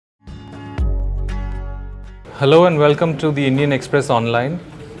Hello and welcome to the Indian Express Online.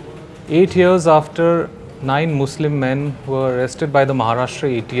 8 years after 9 Muslim men were arrested by the Maharashtra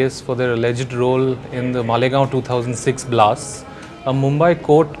ATS for their alleged role in the Malegaon 2006 blasts, a Mumbai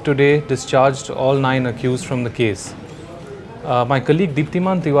court today discharged all 9 accused from the case. My colleague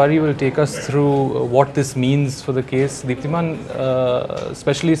Deeptiman Tiwari will take us through what this means for the case. Deeptiman,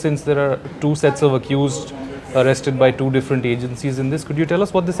 especially since there are 2 sets of accused arrested by 2 different agencies in this, could you tell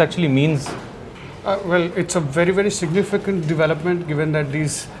us what this actually means? Well, it's a very significant development given that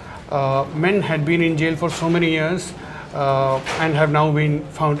these men had been in jail for so many years and have now been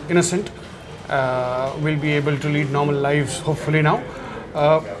found innocent. Will be able to lead normal lives hopefully now.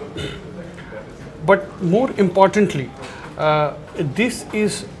 But more importantly, this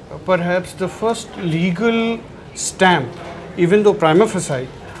is perhaps the first legal stamp, even though prima facie,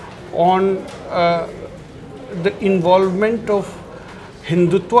 on the involvement of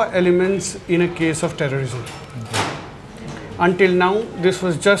Hindutva elements in a case of terrorism. Until now, this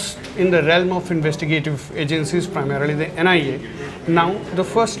was just in the realm of investigative agencies, primarily the NIA. Now, the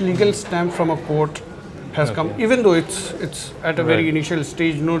first legal stamp from a court has come, even though it's at a very initial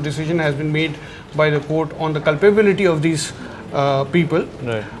stage. No decision has been made by the court on the culpability of these people.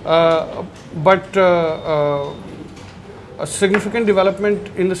 But a significant development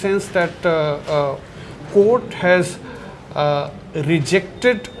in the sense that court has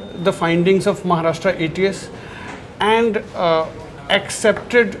rejected the findings of Maharashtra ATS and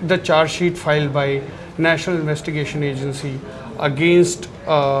accepted the charge sheet filed by National Investigation Agency against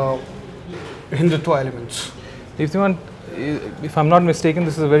Hindutva elements. Deeptiman, if I'm not mistaken,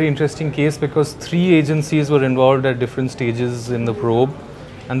 this is a very interesting case because 3 agencies were involved at different stages in the probe,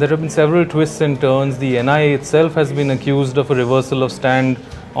 and there have been several twists and turns. The NIA itself has been accused of a reversal of stand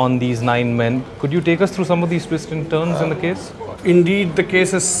on these 9 men. Could you take us through some of these twists and turns in the case? Indeed, the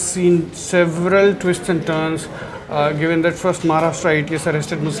case has seen several twists and turns, given that first Maharashtra ATS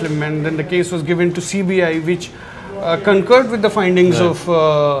arrested Muslim men, then the case was given to CBI, which concurred with the findings of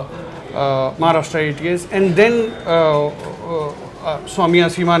Maharashtra ATS, and then Swami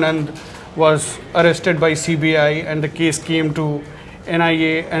Asimanand was arrested by CBI and the case came to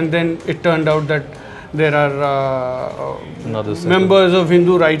NIA, and then it turned out that there are members of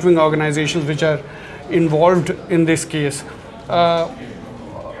Hindu right-wing organizations which are involved in this case.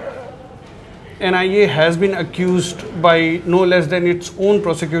 NIA has been accused by no less than its own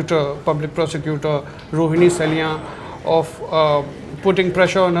prosecutor, public prosecutor Rohini Salian, of putting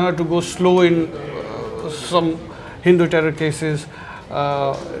pressure on her to go slow in some Hindu terror cases.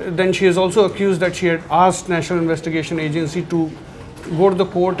 Then she is also accused that she had asked National Investigation Agency to go to the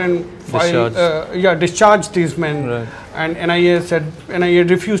court and file, discharge these men, and NIA said NIA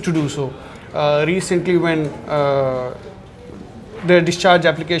refused to do so. Recently, when their discharge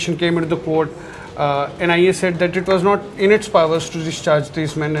application came into the court, NIA said that it was not in its powers to discharge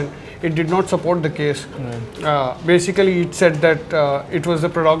these men and it did not support the case. Basically, it said that it was the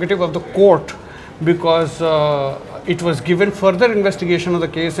prerogative of the court because it was given further investigation of the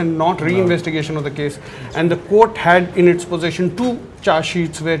case and not re-investigation of the case, and the court had in its possession 2 charge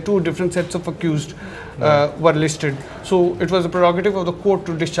sheets where 2 different sets of accused were listed. So it was the prerogative of the court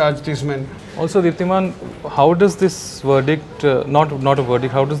to discharge these men. Also, Deeptiman, how does this verdict, not a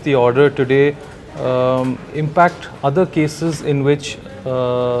verdict, how does the order today impact other cases in which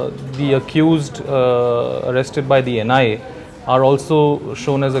the accused arrested by the NIA are also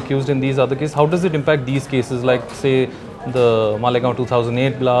shown as accused in these other cases? How does it impact these cases, like say the Malegaon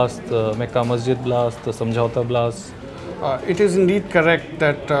 2008 blast, the Mecca Masjid blast, the Samjhauta blast? It is indeed correct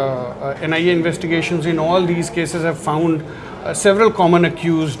that NIA investigations in all these cases have found several common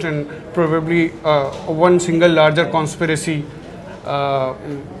accused and probably one single larger conspiracy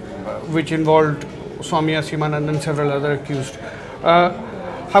which involved Swami Asimanand and several other accused.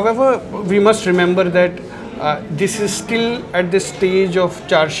 However, we must remember that this is still at the stage of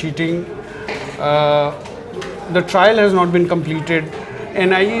charge sheeting. The trial has not been completed.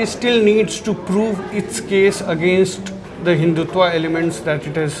 NIA still needs to prove its case against the Hindutva elements that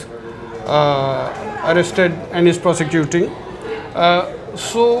it has arrested and is prosecuting.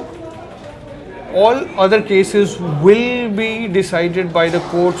 So all other cases will be decided by the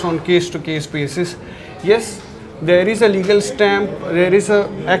courts on case-to-case basis. Yes, there is a legal stamp, there is a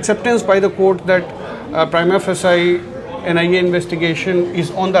acceptance by the court that prima facie NIA investigation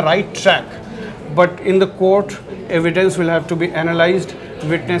is on the right track, but in the court evidence will have to be analyzed,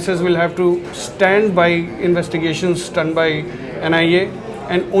 witnesses will have to stand by investigations done by NIA,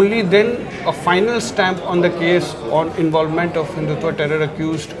 and only then a final stamp on the case on involvement of Hindutva terror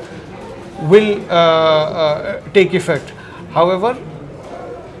accused will take effect. However,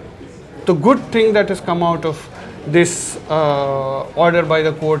 the good thing that has come out of this order by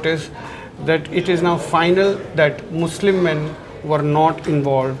the court is that it is now final that Muslim men were not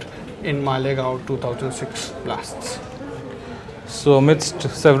involved in Malegaon 2006 blasts. So amidst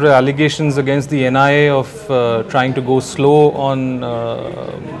several allegations against the NIA of trying to go slow on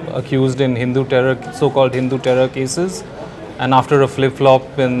accused in Hindu terror, so-called Hindu terror cases, and after a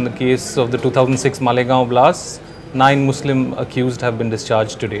flip-flop in the case of the 2006 Malegaon blasts, 9 Muslim accused have been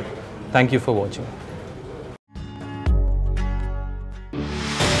discharged today. Thank you for watching.